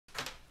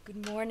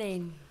Good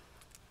morning.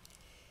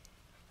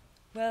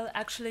 Well,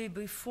 actually,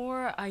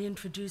 before I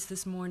introduce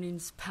this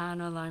morning's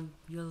panel,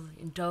 you'll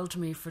indulge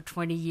me for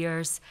 20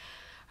 years.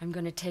 I'm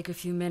going to take a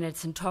few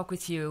minutes and talk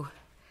with you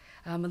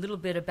a little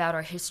bit about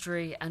our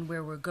history and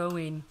where we're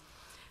going.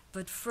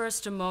 But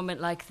first, a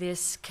moment like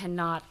this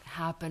cannot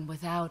happen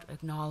without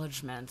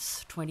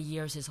acknowledgments. 20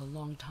 years is a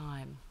long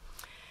time.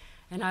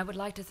 And I would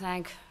like to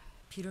thank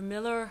Peter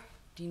Miller,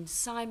 Dean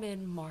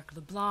Simon, Mark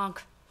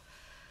LeBlanc,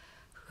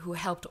 who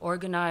helped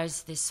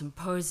organize this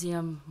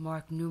symposium,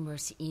 marked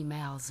numerous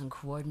emails and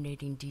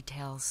coordinating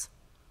details.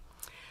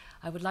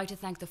 I would like to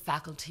thank the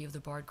faculty of the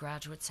Bard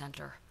Graduate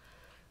Center,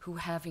 who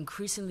have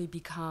increasingly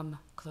become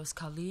close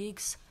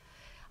colleagues.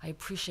 I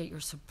appreciate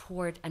your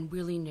support and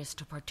willingness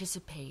to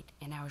participate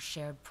in our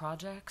shared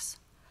projects.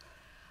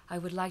 I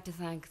would like to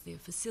thank the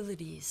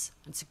facilities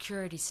and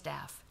security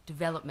staff,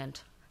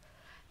 development,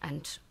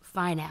 and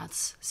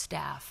finance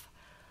staff,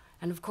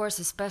 and of course,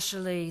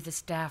 especially the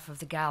staff of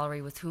the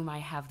gallery with whom I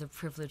have the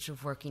privilege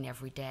of working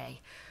every day.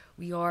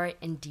 We are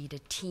indeed a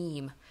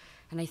team,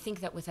 and I think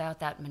that without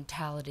that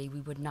mentality,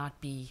 we would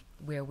not be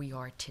where we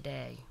are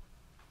today.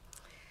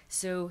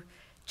 So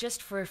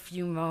just for a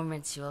few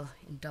moments, you'll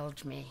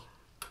indulge me.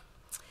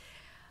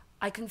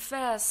 I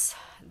confess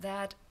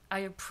that I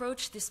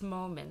approach this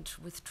moment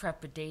with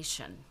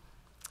trepidation.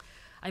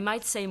 I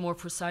might say more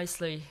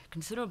precisely,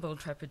 considerable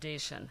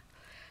trepidation.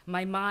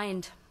 My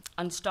mind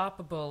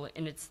unstoppable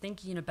in its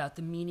thinking about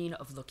the meaning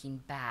of looking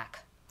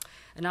back.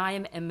 And I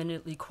am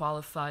eminently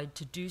qualified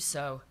to do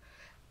so,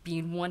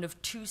 being one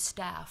of two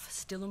staff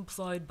still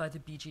employed by the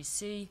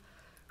BGC,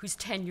 whose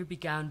tenure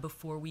began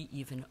before we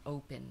even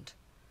opened.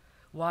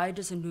 Why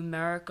does a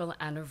numerical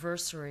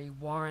anniversary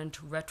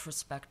warrant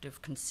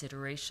retrospective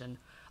consideration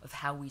of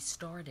how we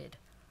started,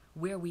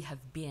 where we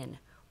have been,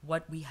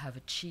 what we have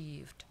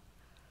achieved?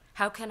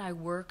 How can I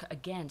work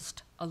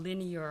against a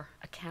linear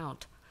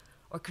account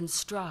or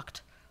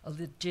construct a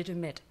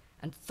legitimate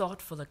and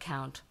thoughtful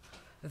account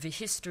of a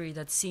history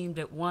that seemed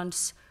at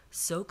once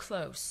so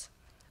close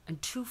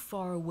and too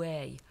far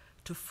away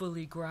to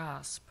fully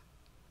grasp?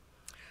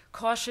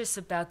 Cautious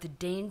about the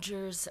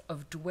dangers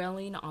of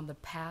dwelling on the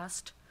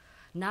past,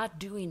 not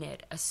doing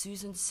it, as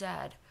Susan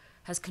said,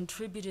 has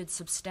contributed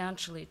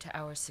substantially to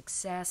our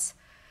success,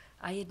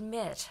 I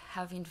admit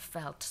having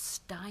felt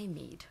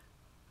stymied.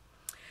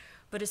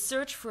 But a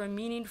search for a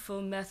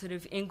meaningful method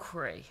of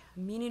inquiry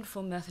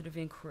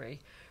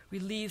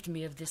relieved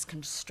me of this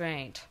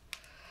constraint.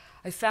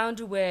 I found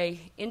a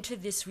way into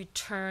this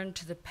return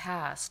to the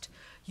past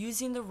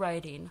using the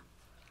writing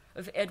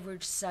of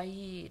Edward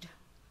Said.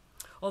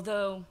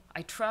 Although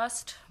I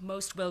trust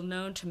most well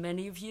known to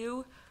many of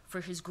you for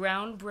his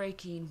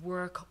groundbreaking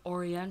work,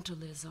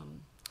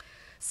 Orientalism,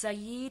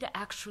 Said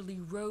actually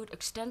wrote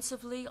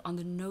extensively on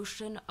the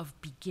notion of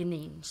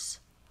beginnings,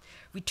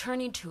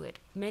 returning to it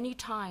many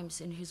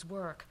times in his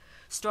work,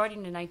 starting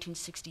in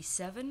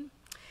 1967,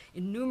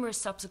 in numerous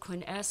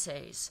subsequent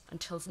essays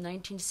until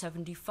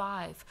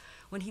 1975,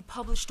 when he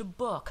published a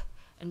book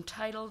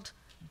entitled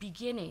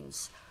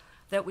Beginnings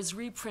that was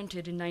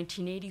reprinted in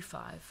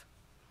 1985.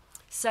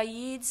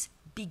 Said's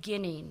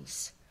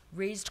Beginnings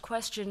raised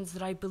questions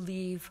that I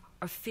believe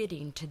are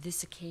fitting to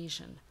this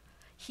occasion.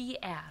 He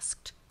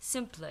asked,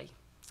 simply,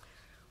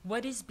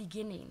 what is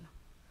beginning?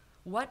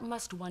 What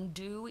must one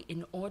do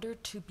in order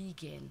to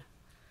begin?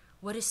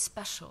 What is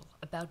special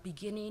about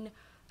beginning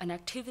an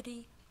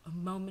activity, a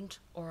moment,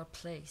 or a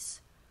place?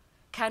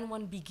 Can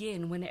one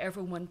begin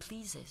whenever one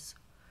pleases?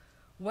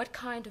 What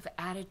kind of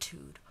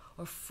attitude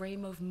or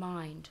frame of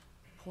mind,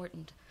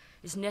 important,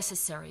 is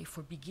necessary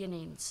for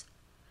beginnings?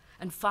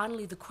 And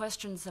finally, the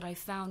questions that I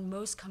found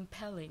most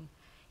compelling.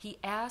 He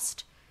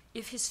asked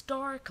if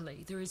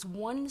historically there is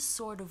one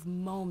sort of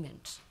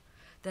moment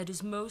that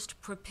is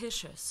most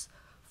propitious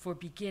for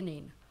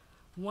beginning,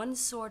 one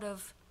sort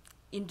of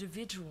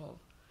individual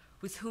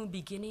with whom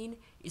beginning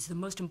is the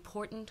most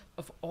important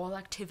of all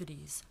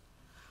activities.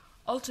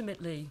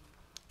 Ultimately,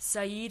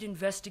 Said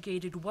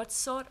investigated what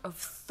sort of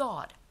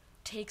thought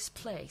takes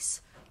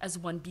place as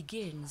one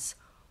begins,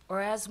 or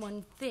as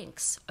one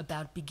thinks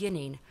about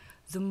beginning,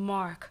 the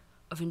mark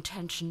of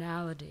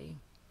intentionality.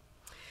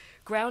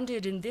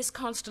 Grounded in this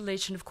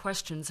constellation of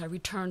questions, I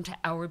returned to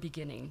our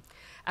beginning,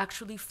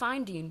 actually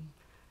finding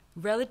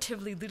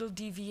relatively little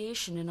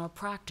deviation in our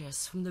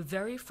practice from the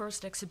very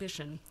first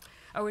exhibition,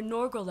 our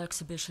inaugural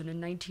exhibition in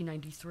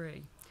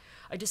 1993.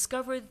 I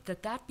discovered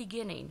that that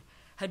beginning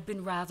had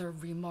been rather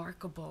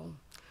remarkable,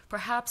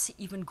 perhaps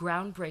even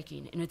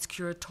groundbreaking in its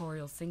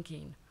curatorial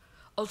thinking.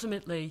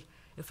 Ultimately,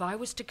 if I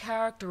was to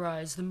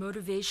characterize the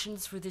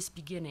motivations for this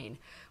beginning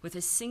with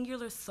a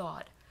singular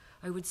thought,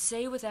 I would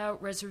say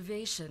without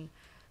reservation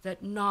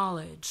that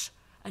knowledge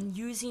and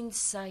using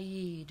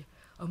Said,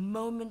 a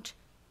moment,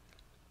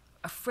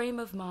 a frame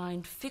of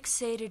mind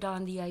fixated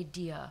on the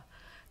idea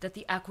that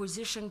the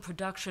acquisition,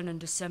 production, and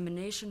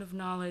dissemination of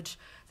knowledge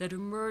that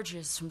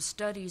emerges from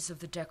studies of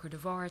the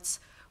decorative arts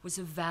was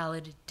a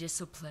valid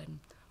discipline,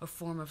 a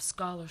form of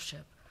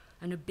scholarship,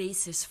 and a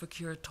basis for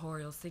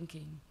curatorial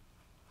thinking.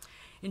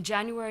 In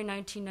January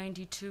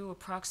 1992,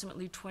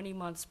 approximately 20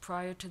 months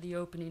prior to the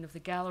opening of the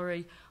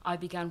gallery, I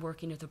began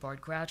working at the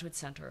Bard Graduate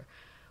Center.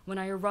 When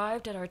I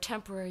arrived at our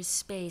temporary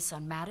space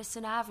on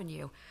Madison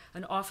Avenue,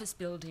 an office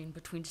building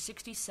between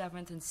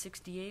 67th and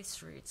 68th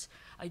Streets,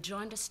 I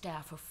joined a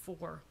staff of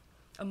 4.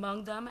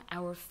 Among them,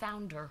 our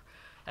founder,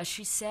 as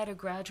she said, a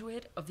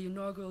graduate of the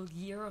inaugural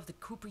year of the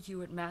Cooper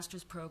Hewitt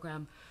Master's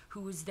Program,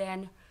 who was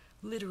then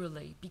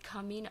literally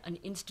becoming an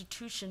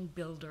institution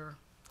builder.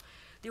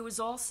 There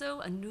was also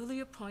a newly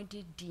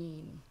appointed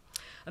dean,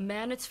 a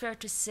man, it's fair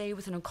to say,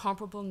 with an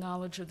incomparable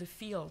knowledge of the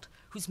field,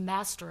 whose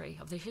mastery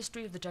of the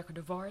history of the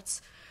decorative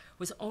arts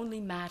was only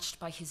matched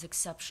by his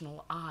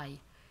exceptional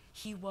eye.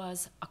 He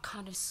was a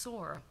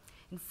connoisseur,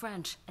 in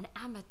French, an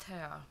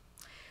amateur.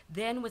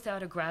 Then,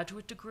 without a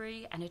graduate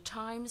degree, and at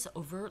times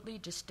overtly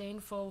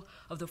disdainful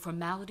of the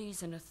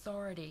formalities and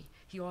authority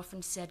he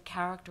often said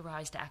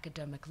characterized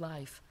academic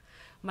life.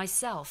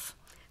 Myself,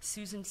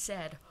 Susan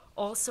said,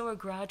 also a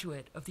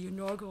graduate of the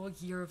inaugural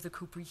year of the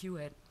Cooper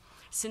Hewitt.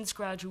 Since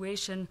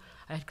graduation,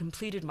 I had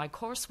completed my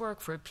coursework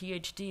for a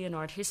PhD in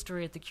art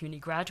history at the CUNY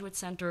Graduate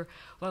Center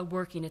while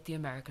working at the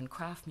American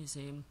Craft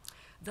Museum.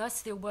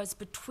 Thus, there was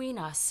between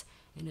us,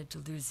 in a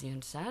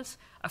Deleuzian sense,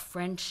 a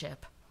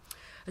friendship,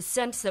 a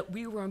sense that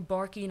we were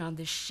embarking on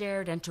this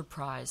shared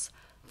enterprise,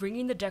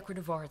 bringing the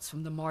decorative arts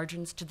from the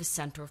margins to the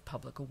center of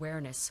public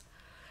awareness.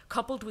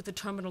 Coupled with the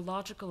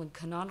terminological and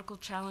canonical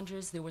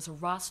challenges, there was a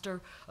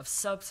roster of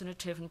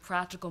substantive and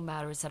practical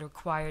matters that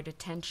required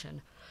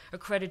attention.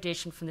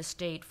 Accreditation from the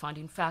state,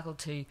 finding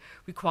faculty,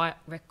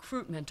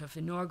 recruitment of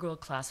inaugural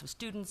class of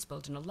students,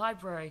 building a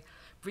library,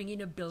 bringing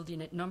a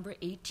building at number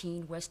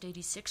 18 West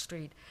 86th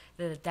Street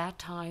that at that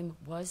time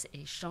was a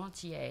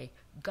chantier,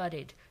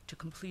 gutted to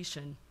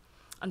completion.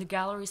 On the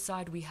gallery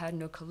side, we had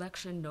no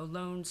collection, no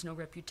loans, no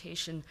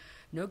reputation,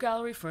 no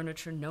gallery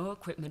furniture, no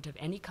equipment of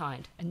any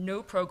kind, and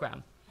no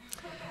program.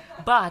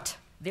 But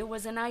there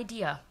was an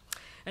idea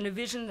and a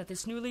vision that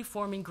this newly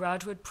forming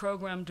graduate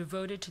program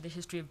devoted to the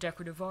history of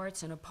decorative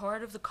arts and a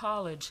part of the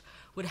college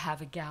would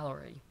have a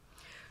gallery.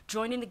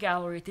 Joining the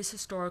gallery at this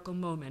historical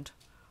moment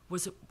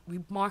was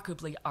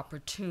remarkably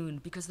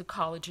opportune because the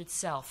college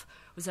itself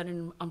was at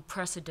an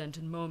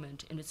unprecedented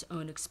moment in its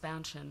own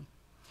expansion.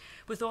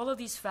 With all of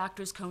these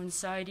factors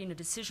coinciding, a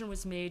decision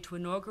was made to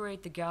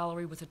inaugurate the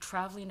gallery with a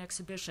traveling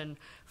exhibition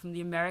from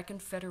the American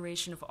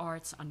Federation of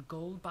Arts on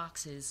gold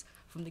boxes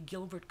from the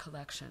Gilbert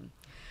Collection,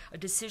 a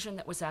decision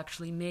that was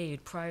actually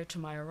made prior to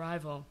my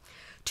arrival.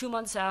 2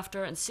 months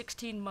after, and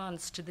 16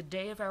 months to the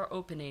day of our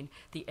opening,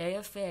 the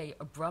AFA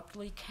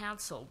abruptly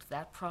canceled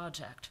that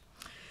project.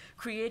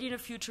 Creating a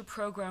future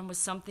program was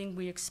something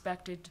we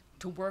expected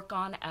to work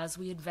on as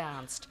we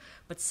advanced,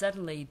 but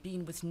suddenly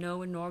being with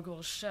no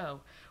inaugural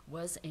show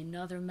was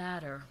another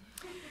matter.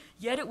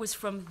 Yet it was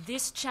from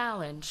this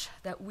challenge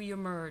that we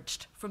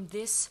emerged, from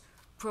this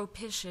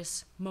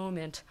propitious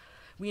moment.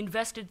 We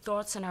invested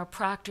thoughts in our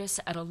practice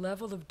at a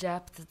level of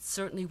depth that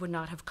certainly would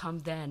not have come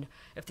then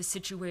if the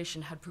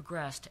situation had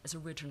progressed as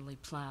originally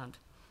planned.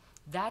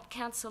 That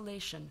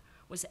cancellation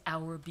was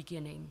our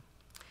beginning.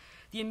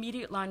 The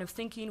immediate line of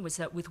thinking was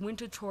that with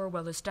Winterthur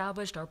well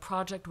established, our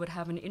project would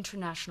have an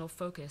international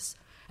focus.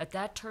 At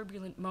that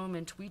turbulent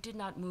moment, we did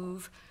not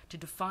move to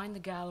define the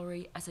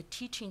gallery as a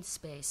teaching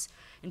space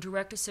in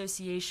direct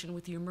association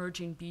with the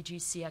emerging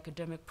BGC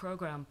academic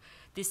program.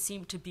 This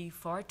seemed to be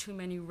far too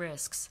many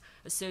risks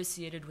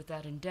associated with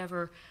that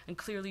endeavor, and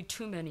clearly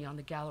too many on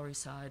the gallery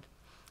side.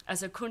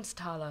 As a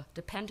Kunsthalle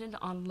dependent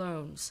on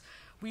loans,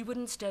 we would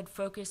instead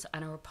focus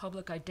on our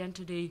public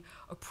identity,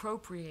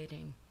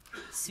 appropriating,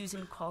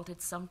 Susan called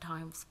it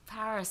sometimes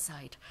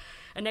parasite,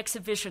 an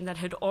exhibition that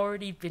had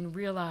already been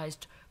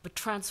realized, but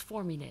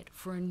transforming it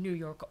for a New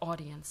York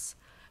audience.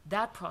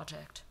 That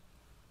project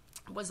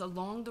was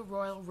along the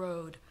Royal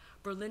Road,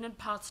 Berlin and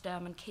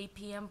Potsdam, and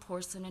KPM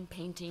Porcelain and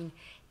Painting,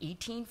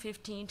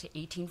 1815 to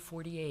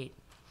 1848.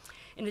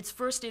 In its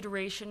first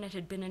iteration, it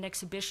had been an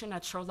exhibition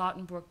at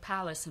Charlottenburg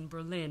Palace in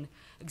Berlin,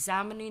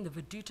 examining the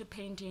Vedute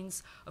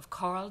paintings of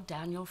Carl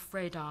Daniel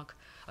Freydank,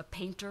 a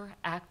painter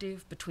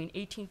active between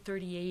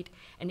 1838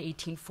 and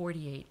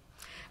 1848.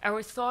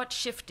 Our thought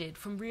shifted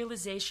from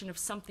realization of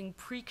something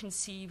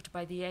preconceived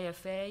by the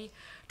AFA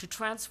to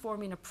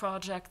transforming a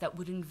project that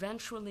would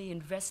eventually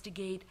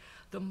investigate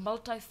the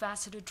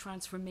multifaceted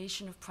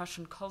transformation of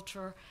Prussian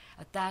culture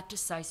at that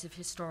decisive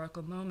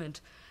historical moment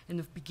in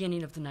the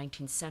beginning of the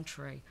 19th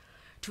century.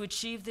 To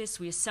achieve this,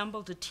 we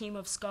assembled a team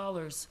of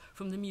scholars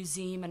from the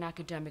museum and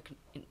academic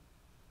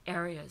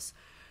areas.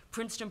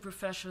 Princeton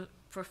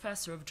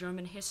professor of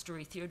German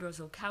history, Theodor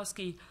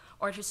Zilkowski,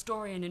 art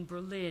historian in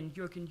Berlin,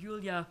 Jürgen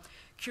Julia,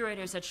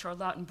 curators at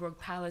Charlottenburg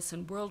Palace,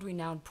 and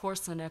world-renowned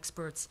porcelain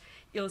experts,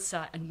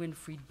 Ilsa and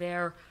Winfried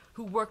Baer,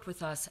 who worked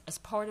with us as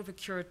part of a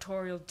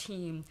curatorial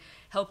team,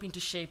 helping to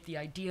shape the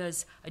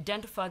ideas,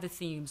 identify the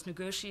themes,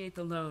 negotiate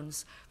the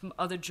loans from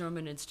other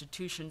German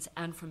institutions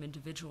and from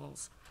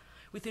individuals.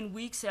 Within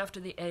weeks after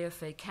the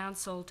AFA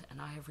canceled,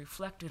 and I have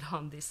reflected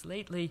on this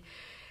lately,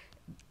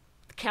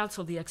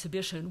 canceled the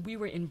exhibition, we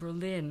were in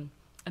Berlin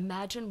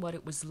Imagine what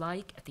it was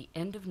like at the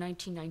end of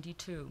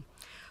 1992.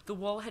 The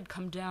wall had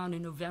come down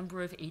in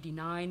November of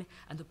 '89,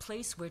 and the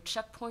place where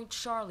Checkpoint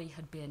Charlie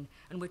had been,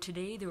 and where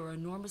today there are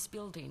enormous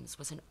buildings,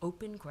 was an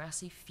open,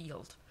 grassy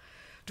field.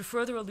 To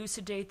further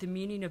elucidate the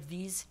meaning of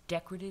these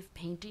decorative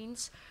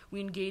paintings, we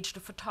engaged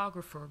a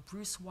photographer,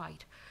 Bruce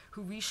White,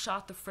 who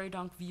reshot the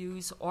Fredonk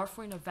views,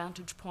 offering a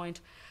vantage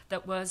point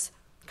that was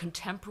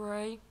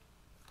contemporary,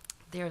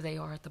 there they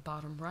are at the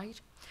bottom right,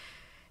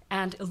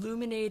 and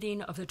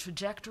illuminating of the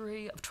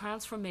trajectory of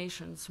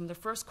transformations from the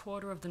first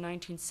quarter of the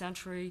 19th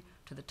century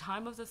to the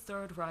time of the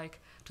Third Reich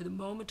to the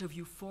moment of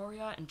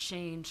euphoria and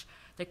change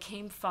that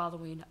came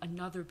following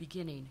another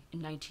beginning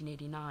in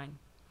 1989.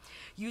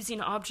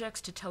 Using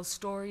objects to tell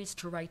stories,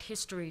 to write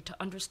history, to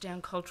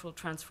understand cultural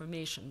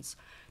transformations,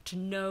 to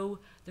know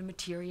the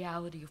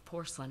materiality of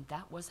porcelain,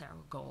 that was our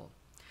goal.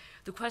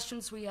 The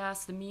questions we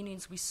asked, the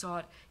meanings we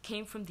sought,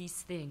 came from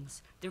these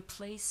things, their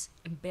place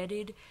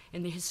embedded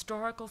in the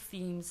historical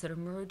themes that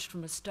emerged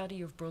from a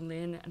study of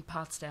Berlin and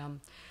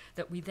Potsdam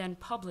that we then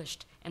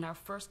published in our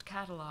first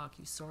catalog.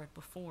 You saw it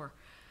before,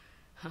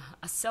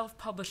 a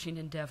self-publishing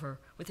endeavor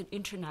with an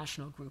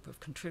international group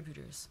of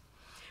contributors.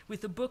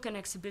 With the book and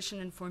exhibition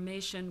in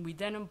formation, we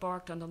then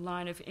embarked on the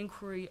line of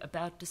inquiry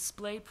about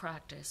display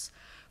practice,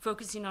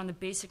 focusing on the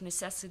basic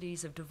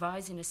necessities of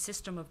devising a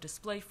system of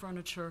display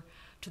furniture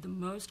to the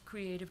most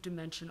creative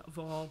dimension of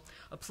all,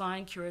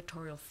 applying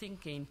curatorial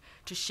thinking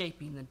to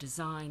shaping the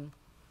design.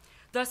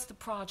 Thus, the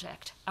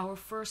project, our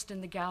first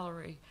in the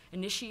gallery,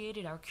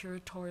 initiated our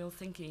curatorial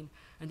thinking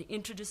and the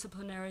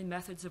interdisciplinary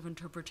methods of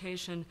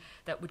interpretation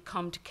that would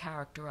come to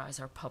characterize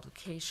our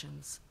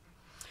publications.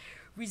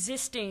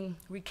 Resisting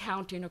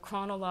recounting a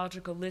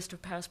chronological list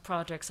of past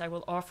projects, I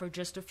will offer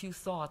just a few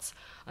thoughts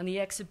on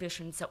the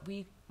exhibitions that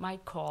we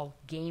might call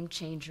game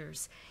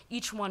changers,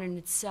 each one in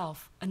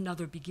itself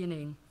another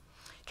beginning.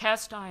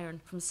 Cast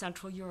Iron from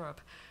Central Europe,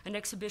 an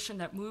exhibition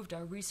that moved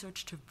our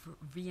research to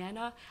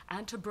Vienna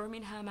and to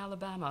Birmingham,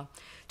 Alabama,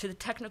 to the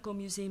Technical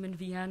Museum in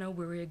Vienna,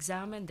 where we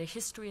examined the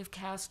history of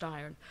cast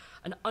iron,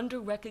 an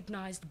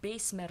under-recognized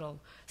base metal,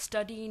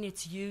 studying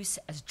its use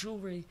as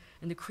jewelry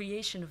in the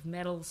creation of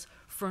metals,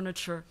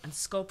 furniture, and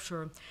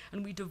sculpture.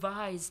 And we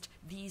devised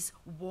these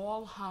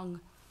wall-hung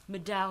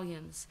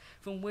medallions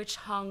from which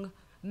hung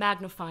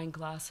magnifying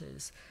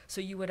glasses,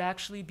 so you would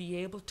actually be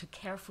able to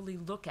carefully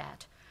look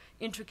at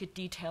intricate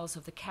details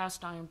of the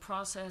cast iron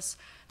process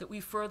that we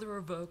further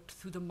evoked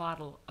through the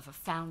model of a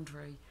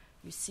foundry.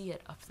 You see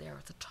it up there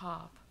at the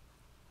top.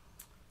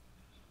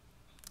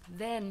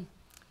 Then,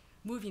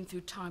 moving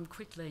through time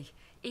quickly,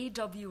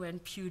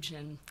 AWN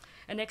Pugin,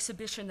 an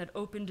exhibition that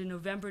opened in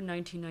November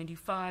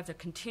 1995 that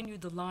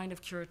continued the line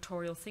of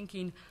curatorial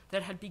thinking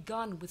that had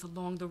begun with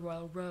Along the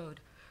Royal Road,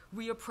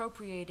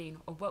 reappropriating,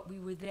 or what we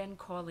were then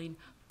calling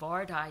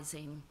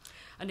bardizing,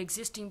 an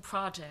existing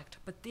project,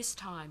 but this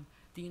time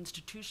the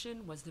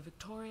institution was the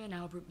Victoria and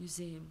Albert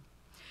Museum.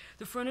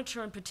 The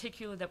furniture in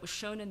particular that was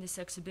shown in this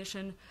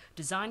exhibition,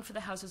 designed for the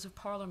Houses of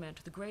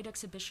Parliament, the Great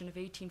Exhibition of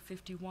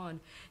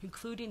 1851,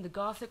 including the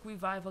Gothic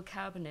Revival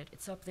cabinet,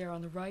 it's up there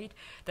on the right,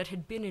 that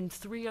had been in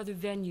 3 other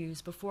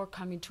venues before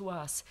coming to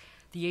us.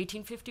 The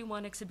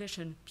 1851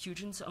 exhibition,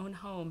 Pugin's own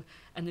home,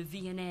 and the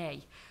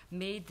V&A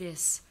made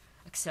this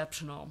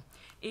exceptional.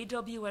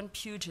 AWN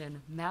Pugin,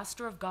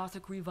 master of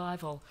Gothic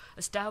revival,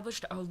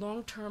 established our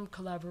long-term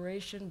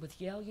collaboration with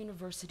Yale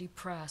University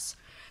Press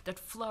that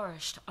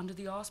flourished under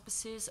the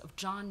auspices of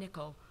John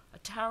Nichol, a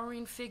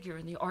towering figure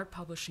in the art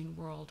publishing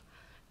world,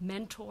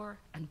 mentor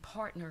and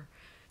partner.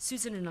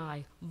 Susan and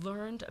I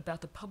learned about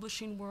the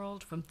publishing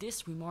world from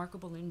this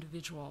remarkable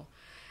individual.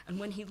 And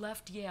when he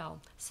left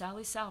Yale,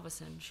 Sally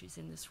Salveson, she's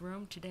in this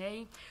room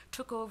today,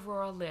 took over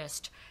our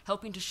list,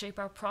 helping to shape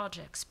our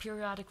projects,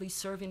 periodically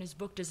serving as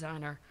book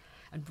designer,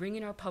 and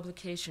bringing our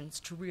publications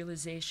to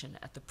realization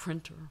at the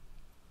printer.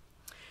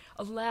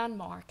 A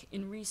landmark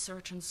in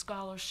research and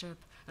scholarship,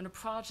 and a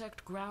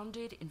project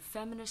grounded in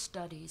feminist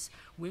studies,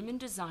 women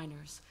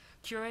designers,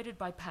 curated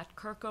by Pat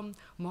Kirkham,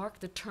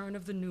 marked the turn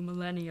of the new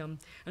millennium,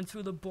 and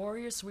through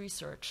laborious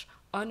research,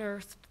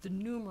 unearthed the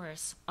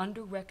numerous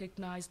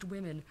under-recognized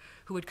women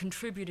who had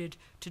contributed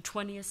to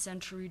 20th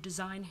century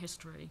design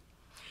history.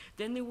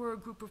 Then there were a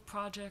group of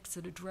projects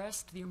that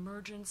addressed the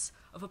emergence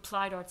of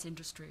applied arts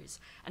industries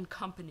and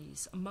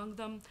companies, among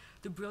them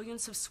the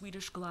brilliance of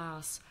Swedish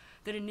glass,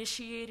 that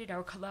initiated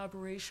our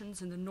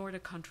collaborations in the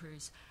Nordic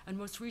countries, and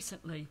most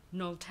recently,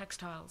 Knoll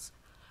Textiles.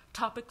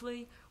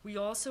 Topically, we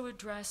also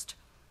addressed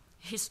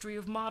history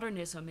of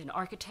modernism in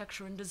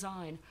architecture and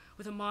design,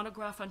 with a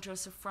monograph on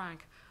Joseph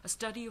Frank, a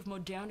study of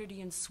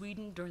modernity in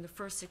Sweden during the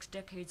first 6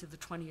 decades of the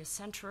 20th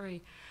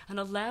century, and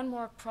a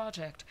landmark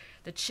project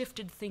that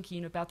shifted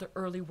thinking about the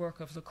early work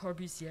of Le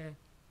Corbusier.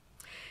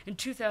 In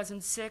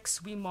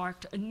 2006, we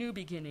marked a new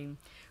beginning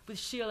with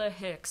Sheila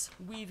Hicks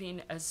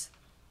weaving as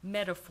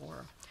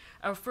metaphor,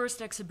 our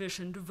first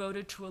exhibition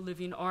devoted to a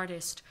living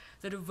artist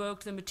that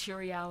evoked the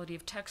materiality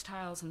of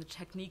textiles and the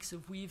techniques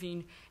of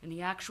weaving in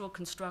the actual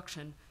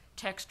construction,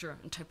 texture,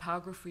 and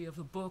typography of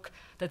the book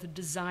that the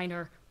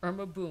designer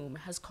Irma Boom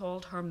has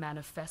called her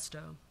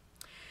manifesto.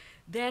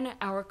 Then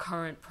our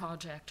current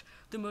project,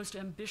 the most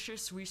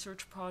ambitious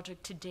research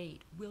project to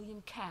date,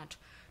 William Kent,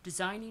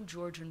 Designing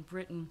Georgian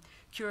Britain,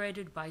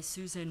 curated by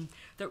Susan,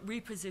 that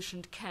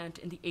repositioned Kent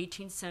in the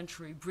 18th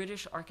century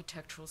British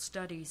architectural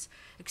studies,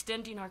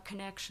 extending our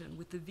connection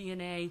with the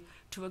V&A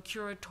to a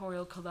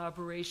curatorial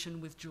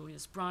collaboration with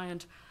Julius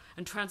Bryant,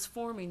 and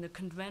transforming the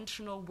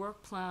conventional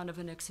work plan of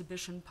an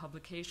exhibition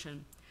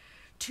publication.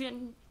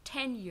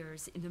 10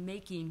 years in the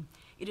making,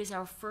 it is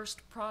our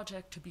first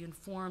project to be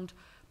informed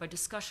by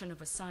discussion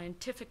of a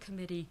scientific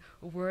committee,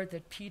 a word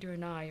that Peter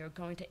and I are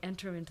going to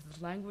enter into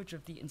the language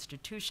of the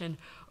institution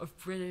of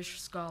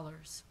British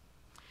scholars.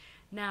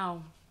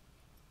 Now,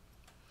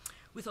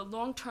 with a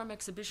long-term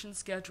exhibition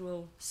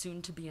schedule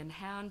soon to be in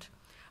hand,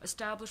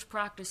 established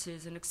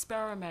practices and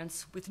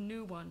experiments with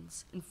new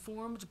ones,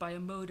 informed by a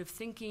mode of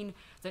thinking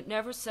that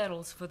never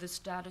settles for the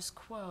status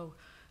quo,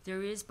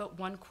 there is but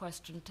one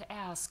question to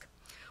ask.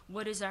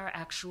 What is our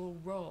actual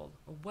role,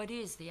 or what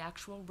is the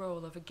actual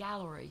role of a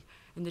gallery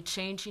in the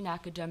changing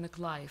academic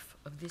life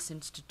of this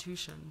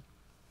institution?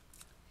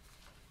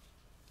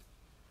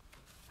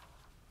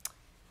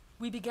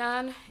 We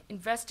began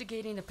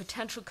investigating the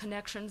potential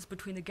connections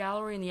between the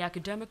gallery and the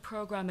academic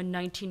program in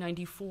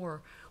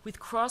 1994 with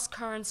Cross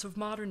Currents of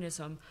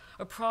Modernism,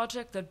 a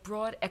project that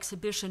brought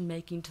exhibition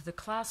making to the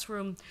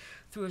classroom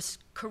through a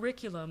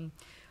curriculum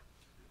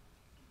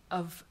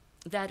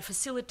that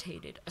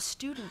facilitated a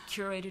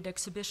student-curated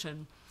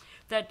exhibition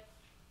that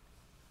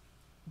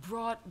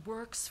brought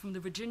works from the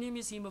Virginia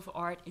Museum of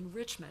Art in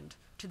Richmond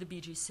to the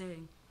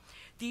BGC.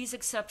 These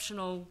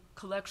exceptional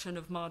collection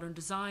of modern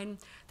design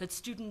that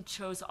students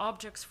chose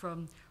objects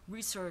from,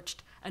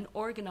 researched, and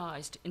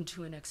organized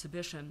into an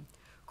exhibition.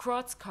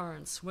 Cross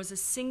Currents was a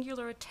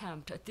singular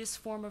attempt at this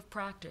form of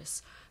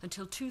practice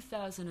until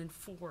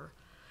 2004,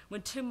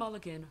 when Tim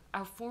Mulligan,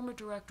 our former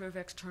Director of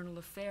External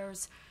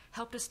Affairs,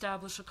 helped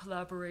establish a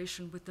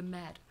collaboration with the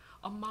Met,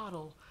 a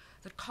model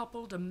that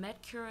coupled a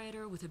Met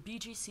curator with a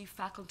BGC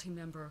faculty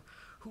member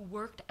who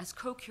worked as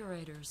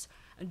co-curators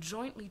and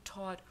jointly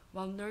taught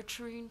while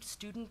nurturing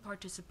student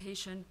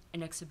participation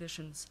in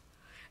exhibitions.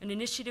 An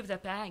initiative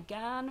that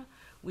began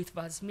with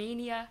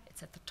Vazmania,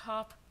 it's at the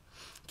top,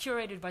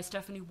 curated by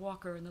Stephanie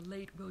Walker and the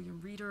late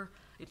William Reeder.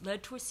 It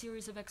led to a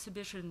series of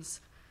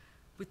exhibitions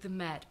with the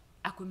Met,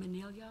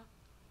 Aquaminelia,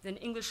 then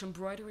English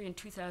Embroidery in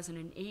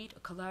 2008, a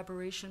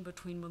collaboration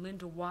between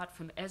Melinda Watt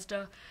from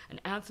ESDA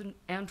and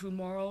Andrew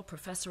Morrill,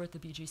 professor at the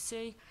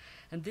BGC,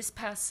 and this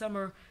past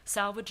summer,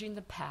 Salvaging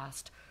the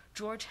Past,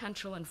 George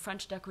Henschel and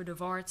French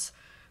Decorative Arts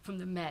from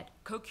the Met,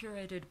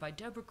 co-curated by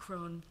Deborah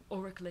Krohn,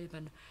 Ulrich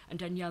Leben, and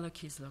Daniela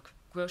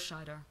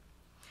Großscheider.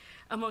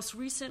 A most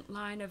recent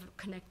line of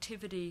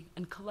connectivity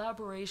and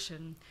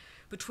collaboration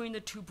between the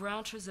two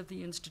branches of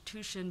the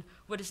institution,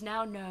 what is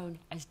now known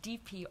as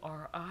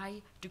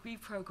DPRI, Degree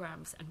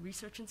Programs and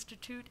Research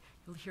Institute,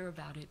 you'll hear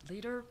about it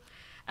later,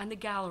 and the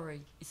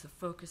gallery is the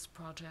Focus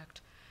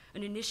Project,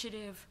 an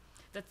initiative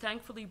that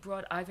thankfully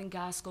brought Ivan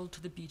Gaskell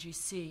to the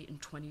BGC in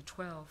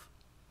 2012.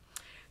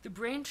 The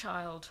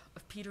brainchild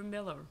of Peter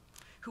Miller,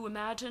 who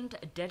imagined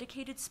a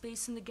dedicated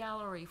space in the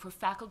gallery for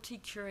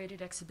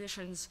faculty-curated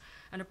exhibitions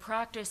and a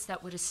practice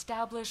that would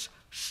establish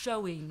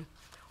showing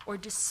or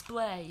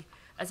display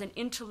as an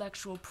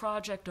intellectual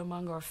project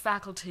among our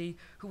faculty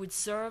who would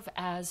serve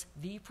as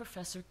the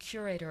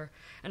professor-curator,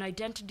 an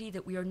identity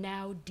that we are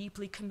now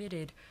deeply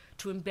committed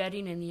to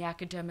embedding in the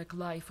academic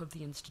life of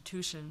the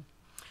institution.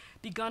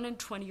 Begun in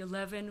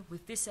 2011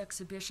 with this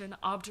exhibition,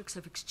 Objects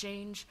of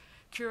Exchange,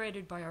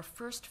 curated by our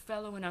first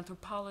fellow in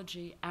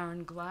anthropology,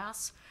 Aaron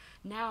Glass,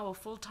 now a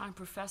full-time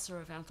professor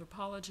of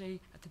anthropology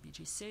at the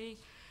BGC,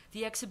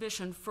 the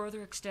exhibition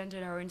further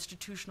extended our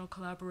institutional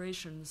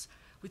collaborations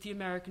with the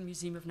American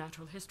Museum of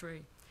Natural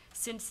History.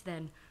 Since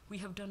then, we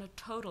have done a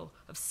total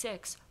of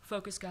 6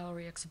 Focus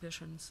Gallery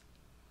exhibitions.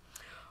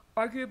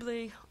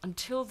 Arguably,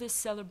 until this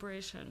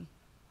celebration,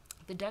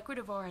 the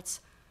decorative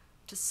arts,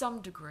 to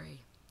some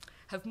degree,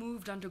 have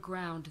moved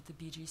underground at the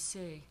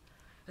BGC,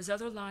 as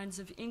other lines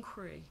of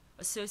inquiry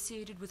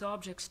associated with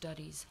object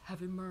studies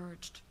have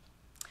emerged.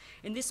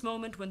 In this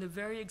moment, when the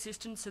very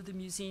existence of the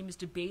museum is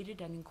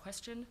debated and in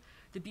question,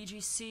 the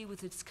BGC,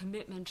 with its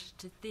commitment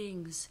to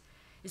things,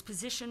 is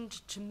positioned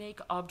to make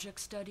object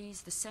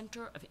studies the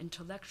center of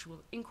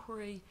intellectual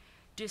inquiry,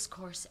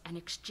 discourse, and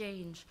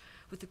exchange,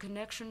 with the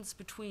connections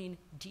between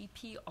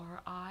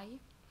DPRI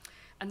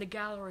and the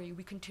gallery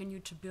we continue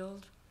to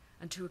build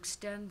and to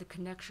extend the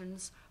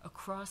connections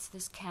across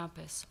this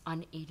campus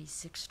on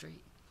 86th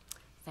Street.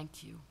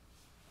 Thank you.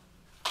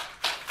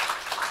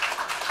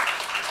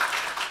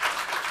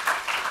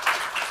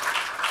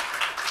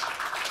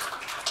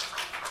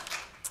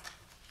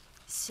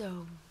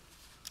 So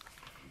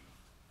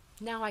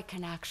now I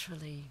can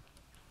actually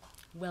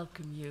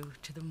welcome you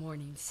to the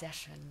morning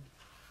session.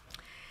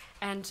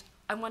 And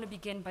I want to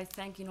begin by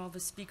thanking all the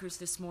speakers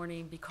this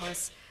morning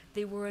because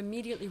they were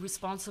immediately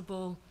responsive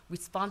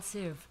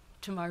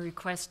to my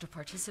request to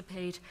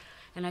participate,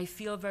 and I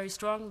feel very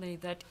strongly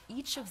that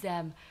each of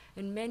them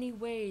in many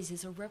ways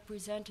is a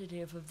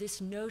representative of this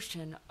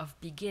notion of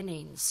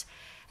beginnings.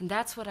 And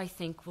that's what I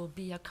think will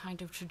be a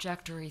kind of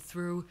trajectory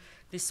through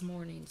this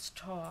morning's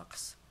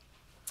talks.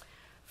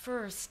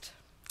 First,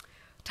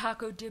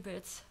 Taco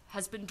Dibbets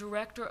has been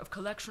director of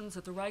collections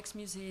at the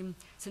Rijksmuseum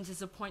since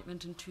his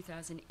appointment in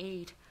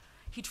 2008.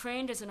 He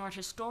trained as an art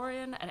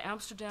historian at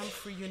Amsterdam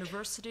Free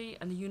University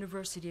and the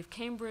University of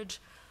Cambridge,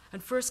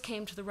 and first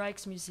came to the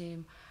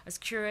Rijksmuseum as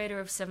curator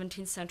of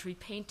 17th century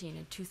painting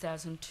in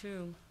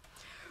 2002.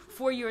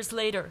 4 years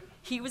later,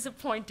 he was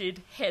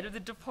appointed head of the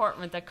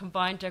department that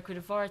combined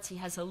decorative arts. He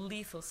has a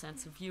lethal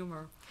sense of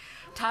humor.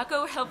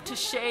 Taco helped to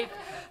shape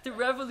the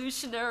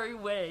revolutionary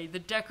way the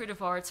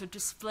decorative arts are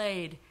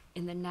displayed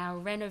in the now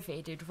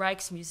renovated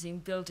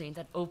Rijksmuseum building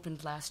that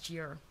opened last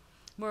year.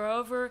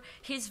 Moreover,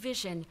 his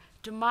vision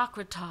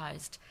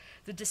democratized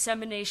the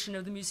dissemination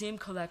of the museum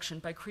collection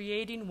by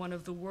creating one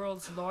of the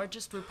world's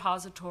largest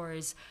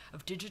repositories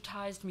of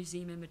digitized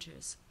museum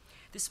images.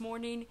 This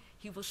morning,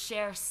 he will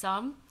share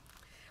some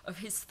of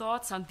his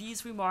thoughts on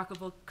these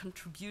remarkable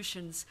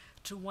contributions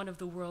to one of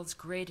the world's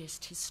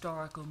greatest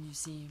historical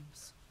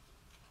museums.